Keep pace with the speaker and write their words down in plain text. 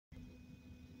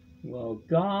Well,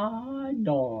 god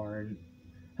darn.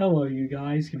 Hello, you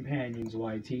guys, Companions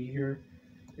YT here,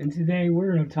 and today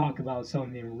we're going to talk about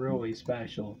something really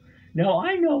special. Now,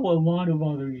 I know a lot of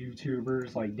other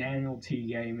YouTubers like Daniel T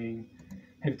Gaming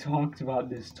have talked about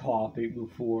this topic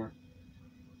before.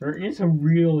 It's a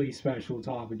really special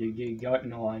topic to get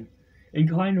gotten on, and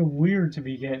kind of weird to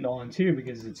be getting on too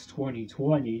because it's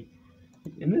 2020,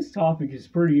 and this topic is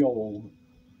pretty old.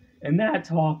 And that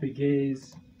topic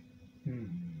is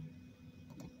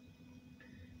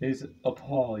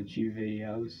apology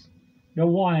videos. Now,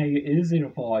 why is it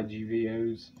apology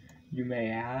videos, you may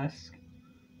ask?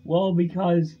 Well,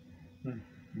 because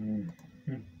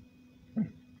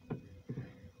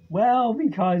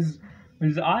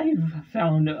I've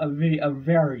found a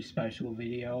very special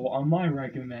video on my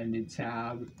recommended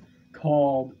tab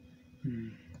called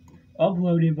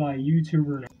uploaded by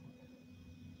YouTuber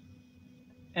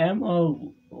Emma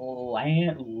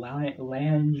Langevin.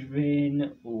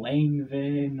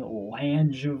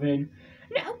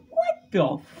 Now, what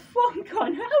the fuck?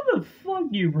 How the fuck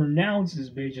do you pronounce this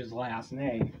bitch's last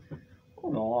name?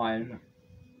 Hold on.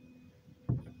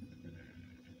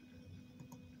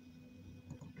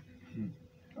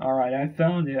 Alright, I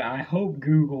found it. I hope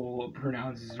Google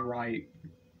pronounces it right.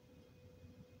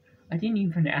 I didn't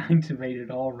even activate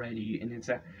it already, and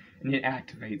it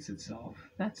activates itself.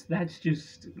 That's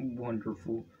just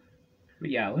wonderful. But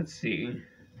yeah, let's see.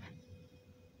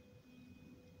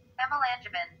 Emma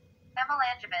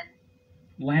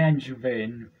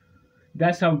Langevin.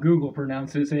 That's how Google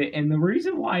pronounces it, and the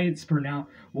reason why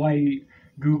why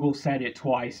Google said it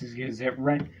twice is because it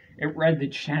read the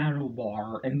channel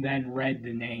bar and then read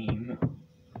the name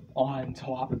on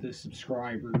top of the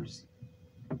subscribers.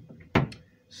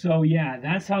 So yeah,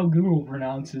 that's how Google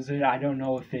pronounces it. I don't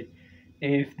know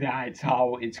if that's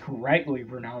how it's correctly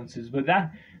pronounces, but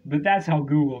that's how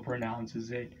Google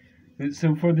pronounces it.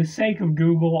 So for the sake of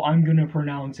Google, I'm gonna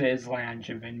pronounce it as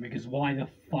Langevin, because why the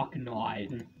fuck not?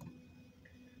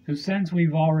 So since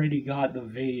we've already got the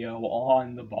video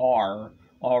on the bar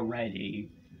already,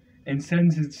 and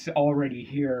since it's already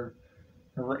here,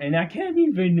 and I can't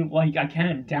even, I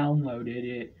can't download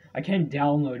it. I can't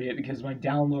download it because my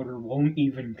downloader won't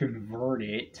even convert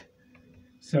it.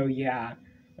 So yeah,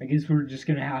 I guess we're just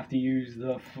gonna have to use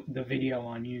the video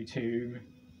on YouTube,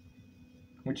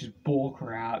 which is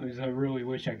bullcrap, because I really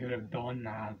wish I could have done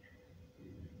that.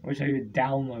 I wish I could have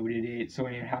downloaded it so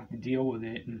I didn't have to deal with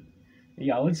it. And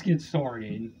yeah, let's get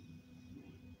started.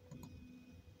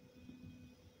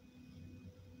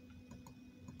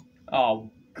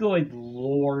 Oh, good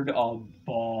lord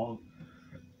above.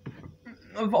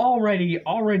 Of already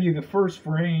the first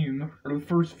frame, or the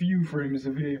first few frames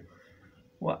of it.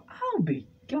 Well, I'll be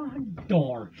god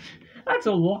darn. That's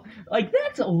a lot.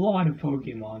 That's a lot of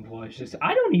Pokemon plushes.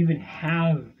 I don't even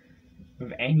have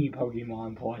any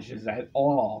Pokemon plushes at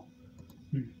all.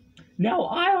 Now,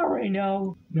 I already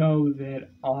know that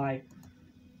I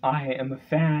am a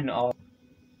fan of.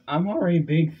 I'm already a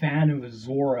big fan of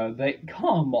Azora, but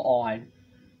come on.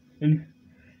 And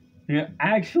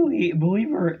actually, believe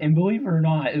it or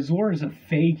not, Azora is a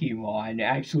Fakemon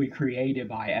actually created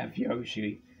by F.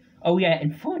 Yoshi. Oh yeah,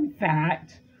 and fun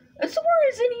fact, Azora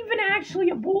isn't even actually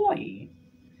a boy.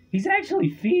 He's actually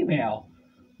female.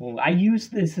 Well, I use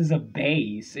this as a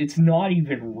base. It's not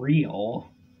even real.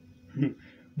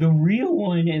 The real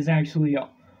one is actually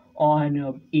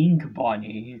on Ink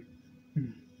Bunny.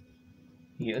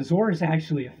 Yeah, Azora is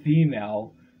actually a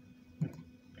female.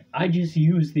 I just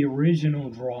used the original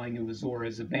drawing of Azora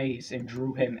as a base and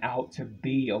drew him out to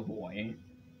be a boy.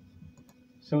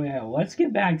 So yeah, let's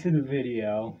get back to the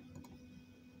video.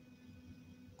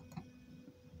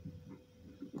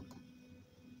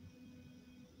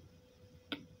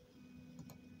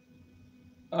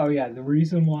 Oh yeah, the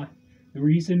reason why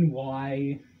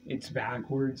it's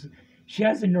backwards, she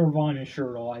has a Nirvana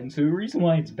shirt on, so the reason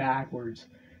why it's backwards,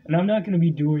 and I'm not going to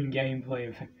be doing gameplay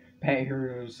of Pet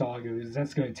Hero Saga because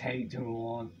that's going to take too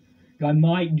long. I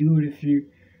might do it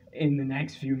in the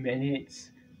next few minutes,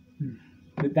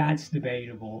 but that's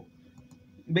debatable.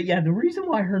 But yeah, the reason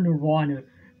why the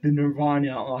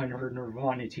Nirvana on her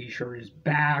Nirvana t-shirt is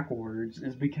backwards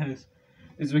is because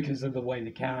of the way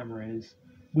the camera is.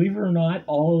 Believe it or not,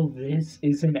 all of this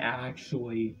isn't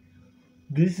actually.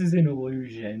 This is an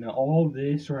illusion. All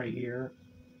this right here,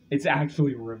 it's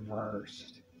actually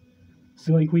reversed.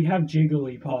 So, we have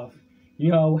Jigglypuff.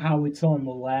 You know how it's on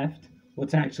the left? Well,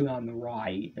 it's actually on the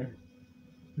right.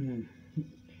 And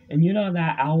you know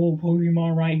that owl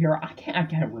Pokemon right here? I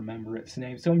can't remember its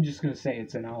name, so I'm just gonna say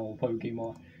it's an owl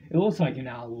Pokemon. It looks like an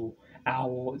owl.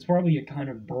 It's probably a kind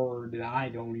of bird that I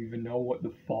don't even know what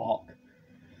the fuck.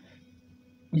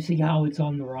 You see how it's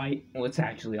on the right? Well, it's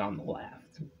actually on the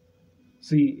left.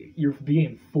 See, you're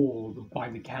being fooled by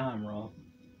the camera.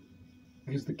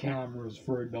 Because the camera's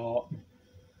for a dot.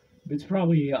 It's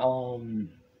probably a smartphone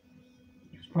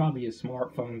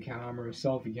camera, a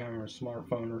selfie camera, a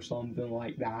smartphone or something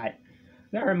like that.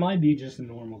 Or it might be just a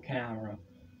normal camera.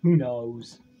 Who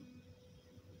knows?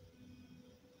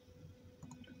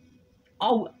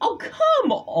 Oh,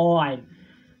 come on!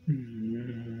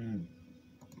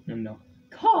 No.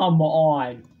 Come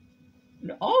on!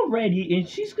 Already, and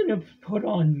she's gonna put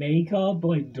on makeup,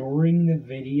 like, during the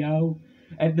video?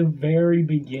 At the very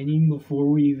beginning, before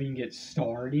we even get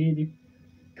started?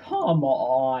 Come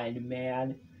on,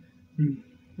 man.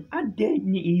 I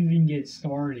didn't even get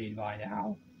started by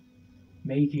now.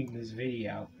 Making this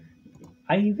video.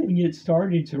 I even get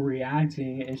started to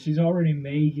reacting, and she's already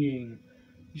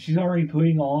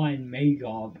putting on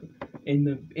makeup in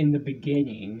the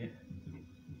beginning.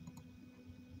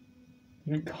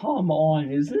 Come on,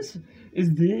 is this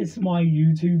my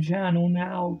YouTube channel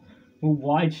now?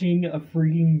 Watching a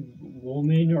freaking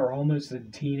woman or almost a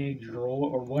teenage girl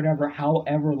or whatever,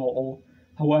 however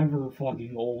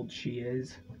fucking old she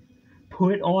is,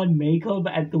 put on makeup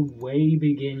at the way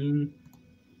beginning.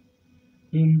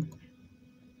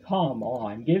 Come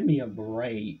on, give me a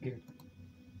break.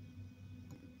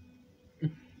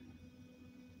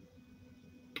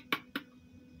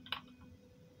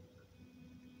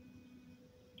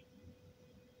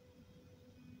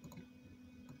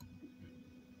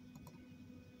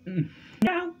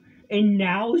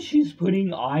 Now she's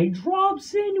putting eye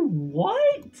drops in?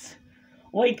 What?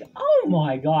 Like, oh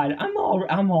my god, I'm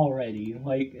already,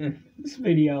 like, this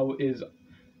video is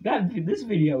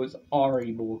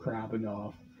already bullcrap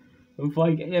enough. If,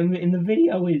 like, in the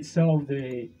video itself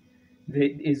that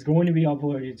is going to be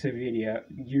uploaded to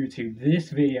YouTube, this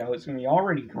video is going to be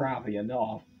already crappy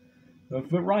enough.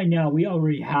 But right now, we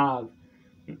already have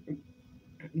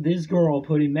this girl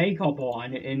putting makeup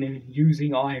on and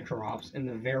using eye drops in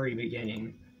the very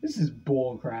beginning. This is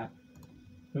bullcrap.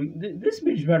 This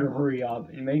bitch better hurry up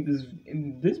and make this.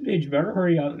 This bitch better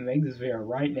hurry up and make this video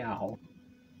right now.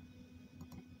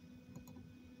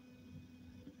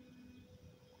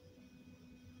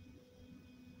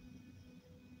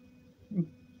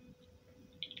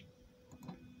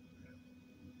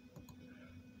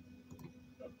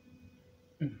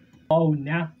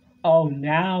 Oh,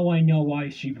 now I know why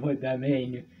she put them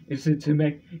in. It's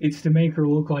to make her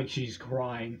look like she's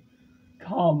crying.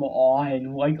 Come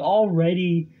on, like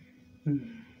already,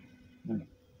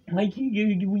 like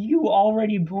you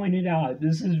already pointed out,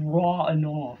 this is raw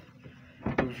enough.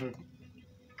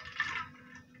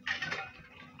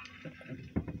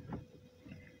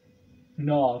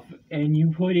 Enough, and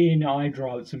you put in eye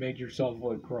drops to make yourself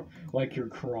look like you're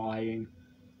crying.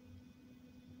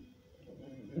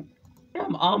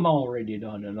 I'm already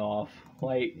done enough.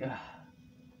 Like,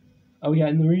 oh yeah,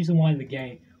 and the reason why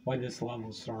this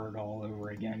level started all over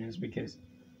again is because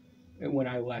when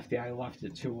I left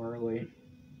it too early.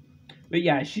 But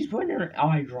yeah, she's putting her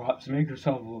eye drops to make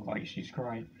herself look like she's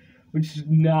crying, which is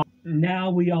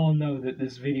now we all know that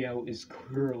this video is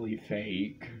clearly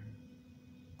fake.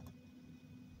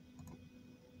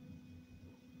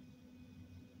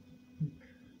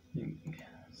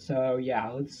 So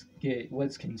yeah, let's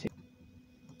continue.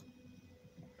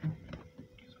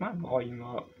 Is my volume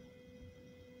up?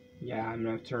 Yeah, I'm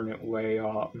gonna turn it way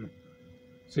up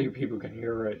so people can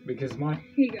hear it because my.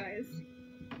 Hey guys,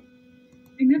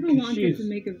 I never wanted to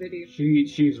make a video.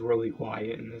 She's really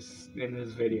quiet in this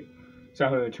video, so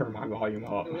I'm gonna turn my volume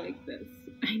up. Like this,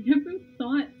 I never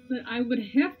thought that I would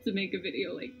have to make a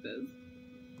video like this.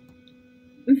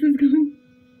 This is going.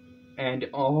 And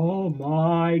oh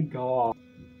my god,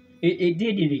 it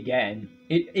did it again.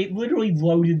 It literally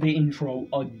loaded the intro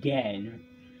again.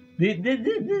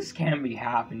 This can't be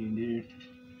happening, dude.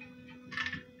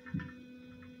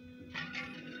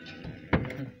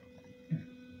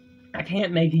 I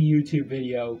can't make a YouTube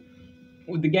video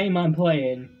with the game I'm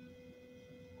playing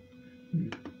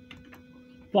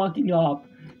fucking up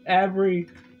every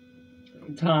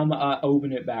time I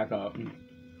open it back up.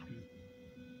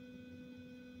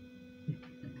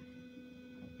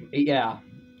 Yeah,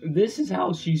 this is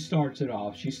how she starts it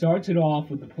off. She starts it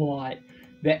off with the plot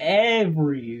that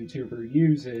every YouTuber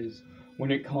uses when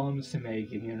it comes to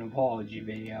making an apology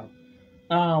video.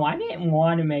 Oh, I didn't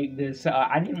want to make this.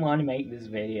 I didn't want to make this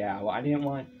video. I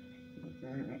didn't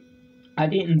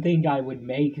think I would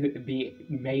be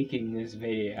making this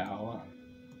video.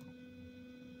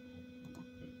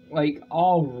 Like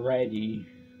already,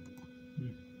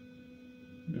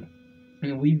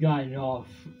 and we've got enough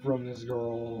from this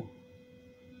girl.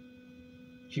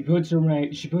 She puts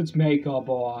makeup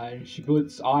on. She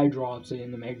puts eye drops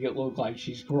in to make it look like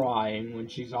she's crying when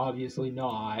she's obviously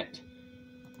not.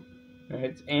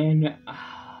 And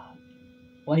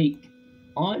like,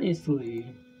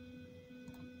 honestly,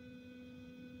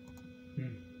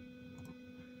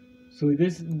 so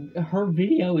her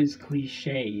video is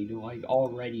cliched, like,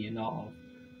 already enough.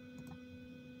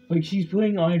 Like, she's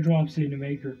putting eye drops in to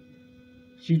make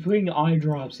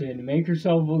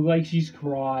herself look like she's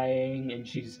crying, and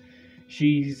she's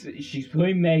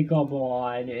putting makeup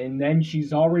on, and then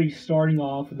she's already starting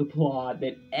off with the plot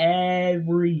that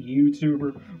every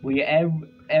YouTuber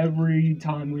every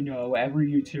time we know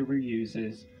every YouTuber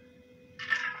uses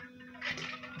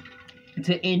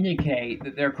to indicate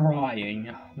that they're crying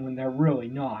when they're really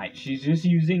not. She's just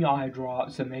using eye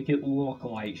drops to make it look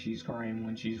like she's crying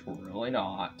when she's really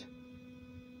not.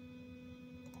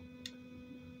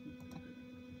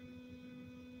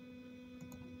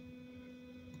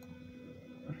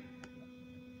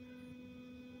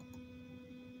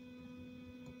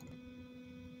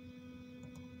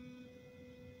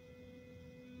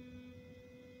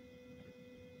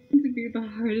 To be the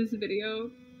hardest video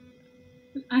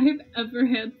I have ever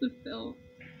had to film.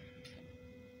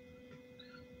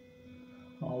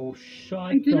 Oh, shut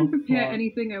I didn't the prepare fuck.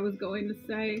 anything I was going to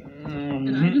say,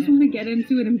 and I just want to get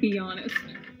into it and be honest,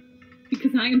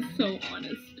 because I am so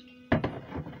honest.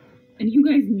 And you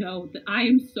guys know that I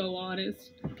am so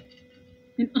honest.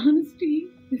 And honesty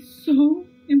is so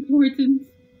important.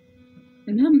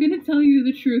 And I'm gonna tell you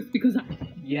the truth because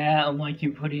Yeah, like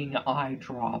you putting eye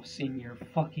drops in your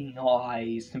fucking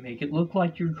eyes to make it look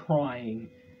like you're crying.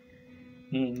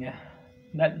 And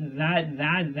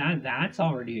that's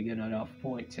already a good enough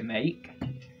point to make.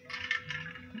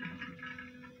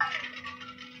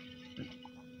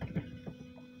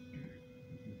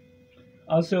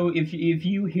 Also, if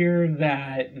you hear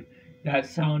that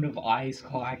sound of ice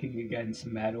clacking against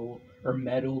metal, or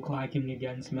metal clacking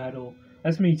against metal,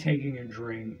 that's me taking a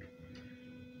drink.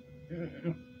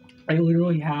 I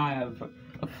literally have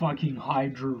a fucking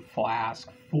Hydro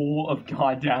flask full of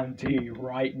goddamn tea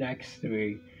right next to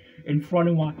me, in front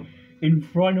of my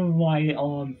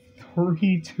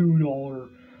 $32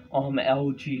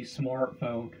 LG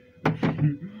smartphone.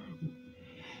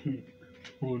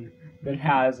 That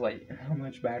has, like, how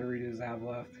much battery does it have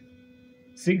left?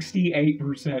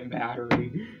 68%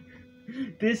 battery.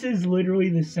 This is literally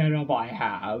the setup I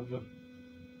have.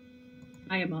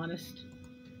 I am honest.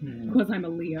 Because I'm a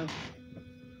Leo.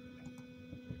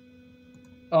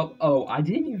 Oh, I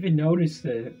didn't even notice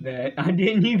that. I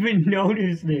didn't even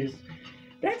notice this.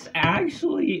 That's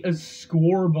actually a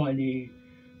Score Bunny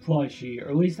plushie, or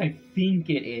at least I think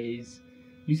it is.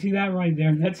 You see that right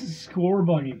there? That's a Score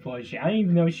Bunny plushie. I didn't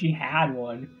even know she had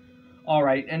one.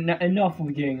 Alright, enough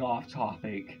of getting off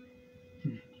topic.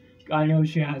 I know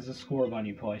she has a Score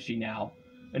Bunny plushie now.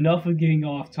 Enough of getting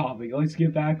off topic. Let's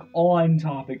get back on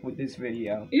topic with this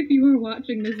video. If you are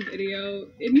watching this video,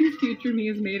 it means future me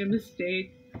has made a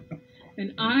mistake.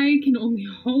 And I can only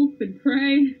hope and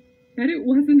pray that it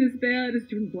wasn't as bad as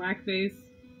doing blackface.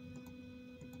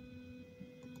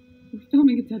 We're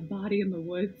filming a dead body in the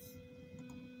woods.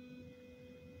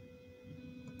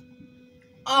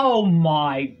 Oh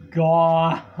my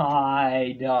god.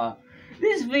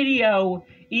 This video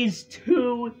is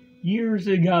 2 years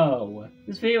ago.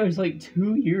 This video is like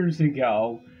 2 years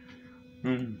ago.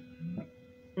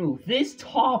 Ooh, this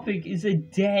topic is a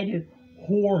dead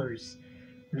horse.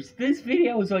 This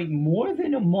video is like more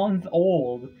than a month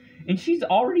old, and she's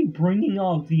already bringing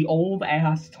up the old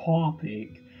ass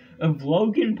topic of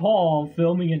Logan Paul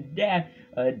filming a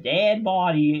dead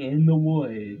body in the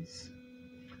woods.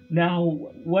 Now,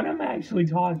 what I'm actually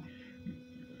talking...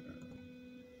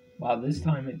 Wow, this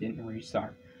time it didn't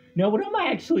restart. No,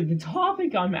 the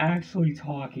topic I'm actually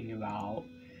talking about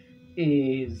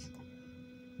is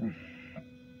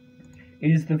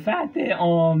the fact that,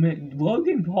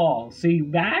 Logan Paul, see,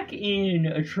 back in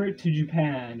a trip to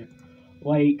Japan,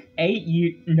 like,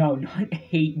 not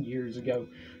 8 years ago,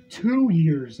 2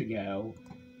 years ago,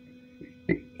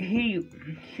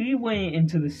 he went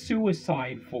into the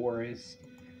suicide forest,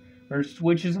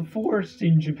 which is a forest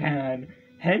in Japan,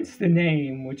 hence the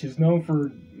name, which is known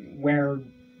for where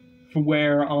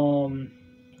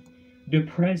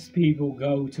depressed people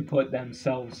go to put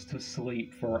themselves to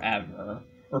sleep forever,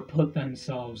 or put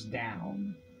themselves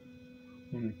down.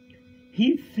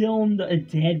 He filmed a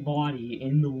dead body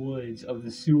in the woods of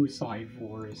the suicide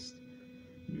forest.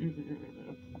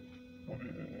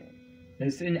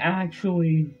 And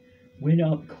actually went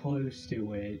up close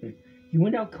to it. He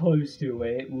went up close to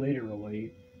it,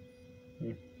 literally.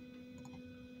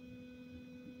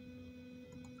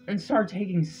 and start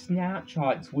taking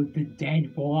snapshots with the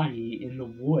dead body in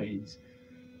the woods.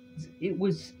 It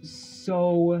was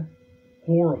so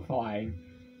horrifying.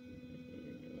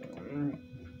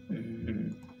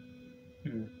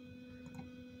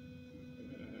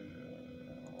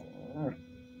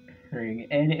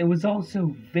 And it was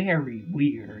also very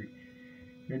weird,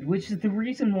 which is the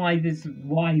reason why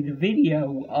the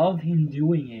video of him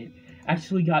doing it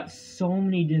actually got so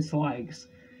many dislikes.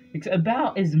 It's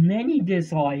about as many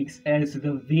dislikes as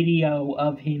the video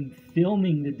of him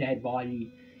filming the dead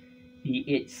body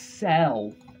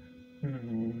itself.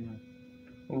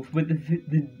 But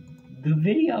the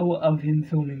video of him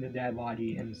filming the dead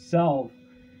body himself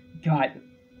got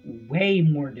way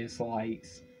more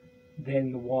dislikes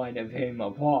than the one of him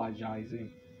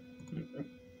apologizing.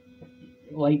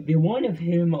 Like, the one of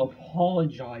him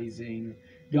apologizing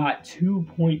got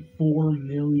 2.4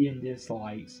 million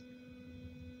dislikes.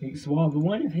 While the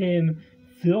one of him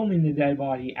filming the dead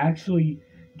body actually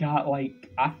got,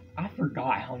 like, I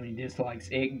forgot how many dislikes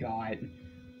it got.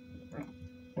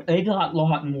 It got a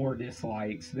lot more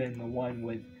dislikes than the one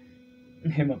with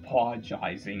him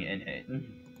apologizing in it.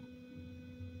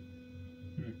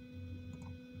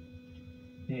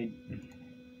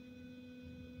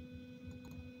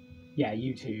 Yeah,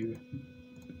 YouTube.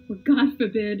 Well, God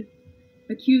forbid,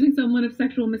 accusing someone of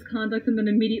sexual misconduct and then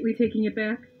immediately taking it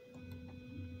back.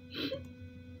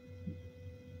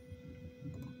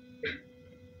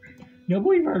 No,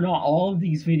 believe it or not, all of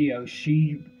these videos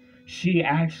she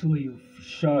actually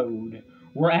showed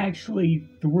were actually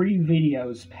 3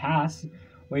 videos past,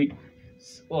 like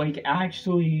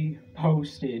actually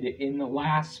posted in the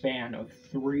last span of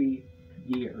 3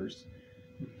 years.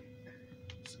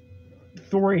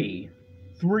 3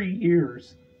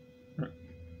 years.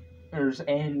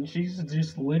 And she's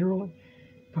just literally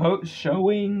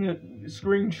showing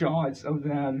screenshots of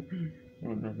them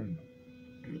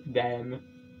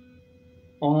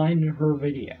on her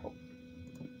video.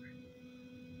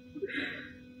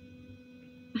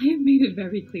 I have made it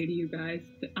very clear to you guys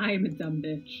that I am a dumb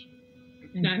bitch.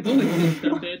 And I've always been a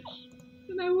dumb bitch.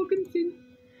 And I will continue.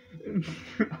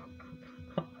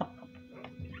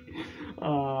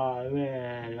 Oh,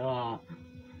 man.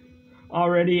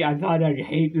 Already, I thought I'd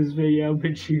hate this video,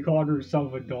 but she called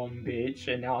herself a dumb bitch,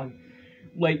 and now I'm...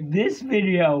 Like, this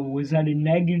video was at a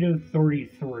negative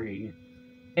 33,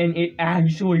 and it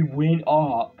actually went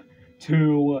up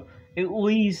to at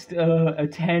least a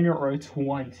 10 or a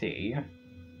 20.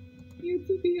 You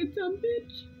to be a dumb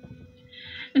bitch.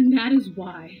 And that is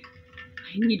why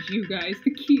I need you guys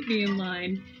to keep me in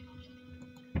line,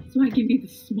 so I can be the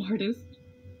smartest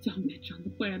dumb bitch on the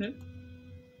planet.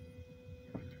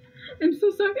 I'm so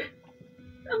sorry.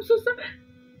 I'm so sorry.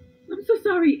 I'm so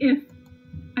sorry if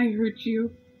I hurt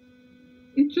you.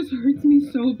 It just hurts me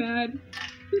so bad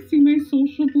to see my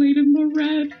social blade in the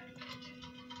red.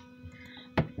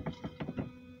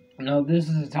 No, this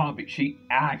is a topic she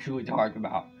actually talked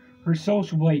about. Her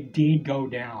social blade did go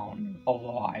down a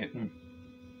lot. And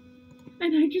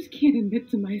I just can't admit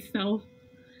to myself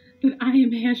that I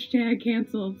am hashtag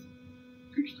canceled.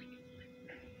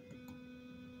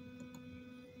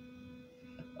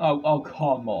 Oh,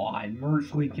 come on.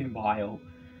 Merch link in bio.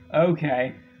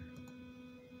 Okay.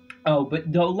 Oh,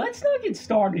 but though, let's not get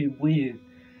started with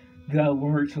the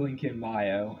merch link in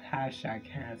bio. Hashtag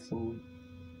canceled.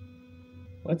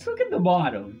 Let's look at the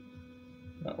bottom.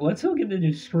 Let's look at the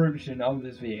description of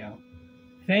this video.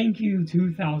 Thank you,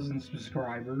 2,000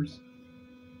 subscribers.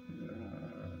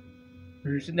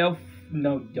 There's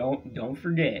don't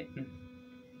forget.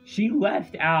 She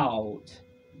left out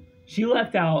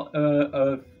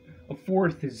a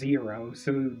 4th 0,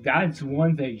 so that's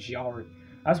one thing she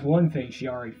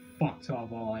already fucked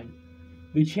up on.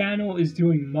 The channel is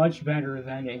doing much better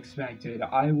than expected.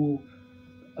 I will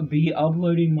be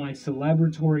uploading my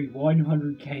celebratory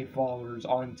 100k followers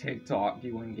on TikTok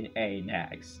doing A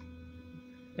next.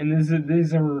 And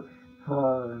these are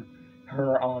her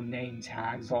name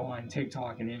tags on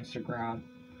TikTok and Instagram,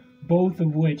 both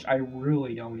of which I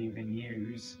really don't even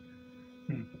use.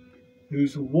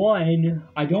 There's one,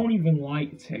 I don't even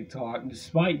like TikTok,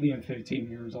 despite being 15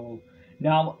 years old.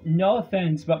 Now, no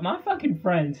offense, but my fucking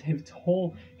friends have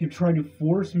tried to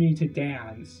force me to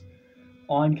dance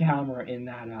on camera in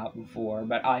that app before,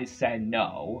 but I said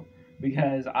no,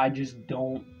 because I just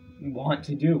don't want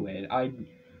to do it.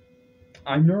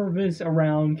 I'm nervous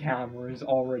around cameras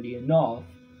already enough.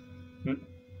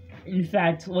 In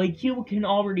fact, like, you can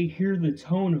already hear the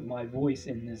tone of my voice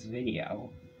in this video.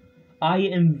 I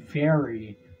am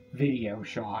very video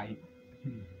shy.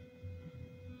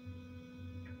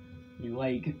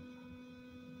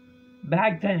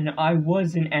 back then I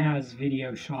wasn't as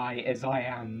video shy as I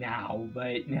am now,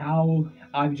 but now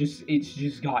it's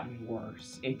just gotten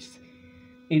worse. It's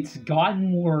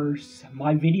gotten worse.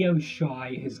 My video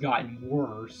shy has gotten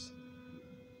worse.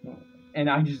 And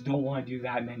I just don't want to do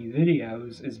that many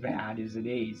videos as bad as it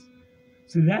is.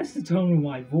 So that's the tone of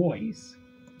my voice.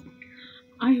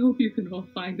 I hope you can all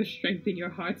find the strength in your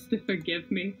hearts to forgive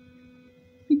me.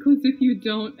 Because if you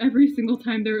don't, every single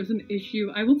time there is an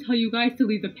issue, I will tell you guys to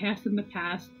leave the past in the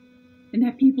past, and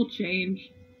that people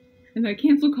change, and that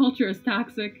cancel culture is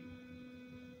toxic.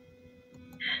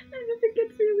 And if it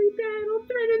gets really bad, I'll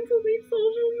threaten to leave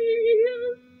social media.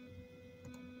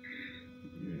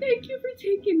 Thank you for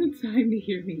taking the time to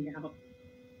hear me out.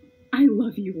 I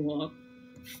love you all.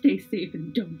 Stay safe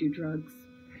and don't do drugs.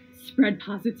 Spread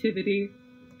positivity.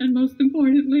 And most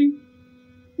importantly,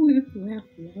 live, laugh,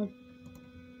 love.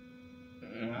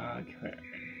 Okay.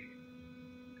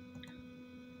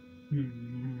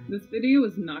 This video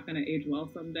is not gonna age well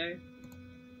someday.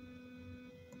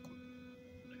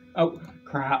 Oh,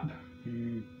 crap.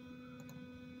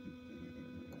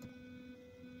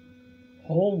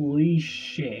 Holy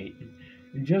shit.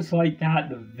 Just like that,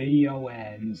 the video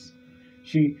ends.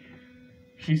 She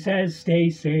says stay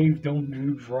safe, don't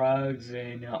do drugs,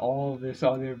 and all this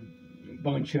other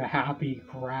bunch of happy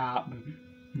crap.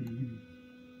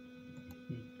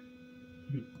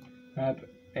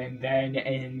 And then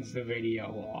ends the video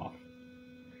off.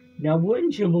 Now,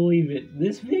 wouldn't you believe it?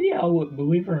 This video,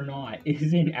 believe it or not,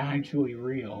 isn't actually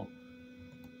real.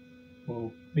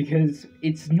 Well, because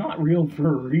it's not real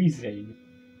for a reason.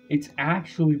 It's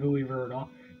actually, believe it or not,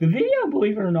 the video,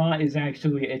 believe it or not, is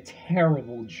actually a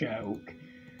terrible joke.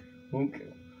 Okay.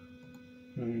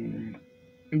 The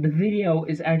video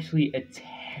is actually a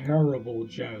terrible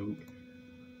joke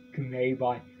made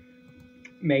by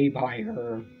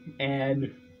her,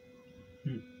 and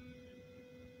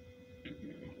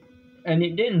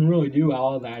it didn't really do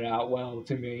all that out well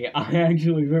to me. I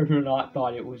actually very not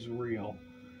thought it was real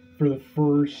for the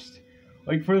first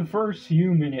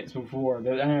few minutes before,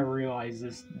 but then I realized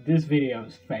this video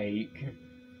is fake.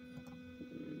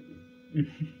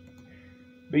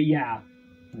 But yeah,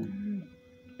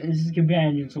 this is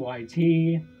Companions YT.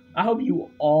 I hope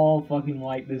you all fucking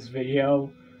liked this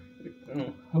video.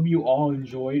 Hope you all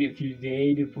enjoyed. If you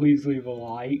did, please leave a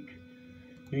like.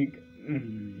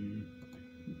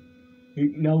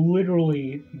 Now,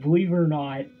 literally, believe it or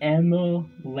not, Emma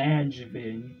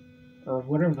Langevin, or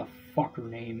whatever the fuck her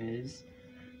name is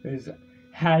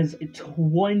has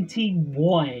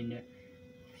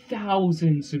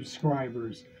 21,000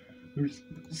 subscribers.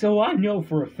 So I know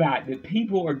for a fact that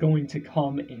people are going to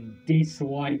come and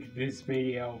dislike this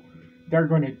video. They're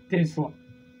going to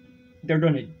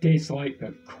dislike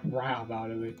the crap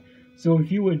out of it. So if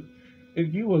you would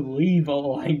leave a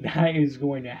like, that is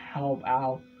going to help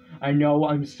out. I know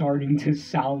I'm starting to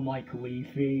sound like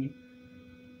Leafy.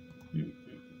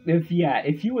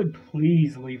 If you would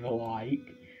please leave a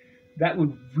like, that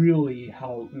would really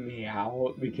help me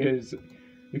out, because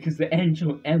the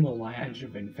Emma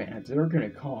Langevin fans, they're gonna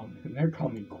come, and they're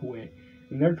coming quick,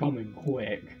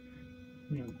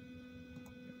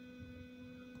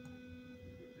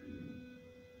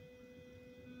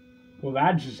 Well,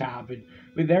 that just happened,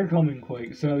 but they're coming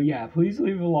quick. So yeah, please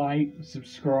leave a like,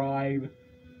 subscribe,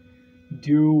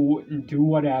 do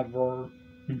whatever,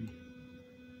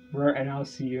 and I'll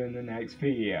see you in the next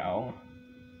video.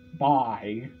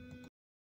 Bye.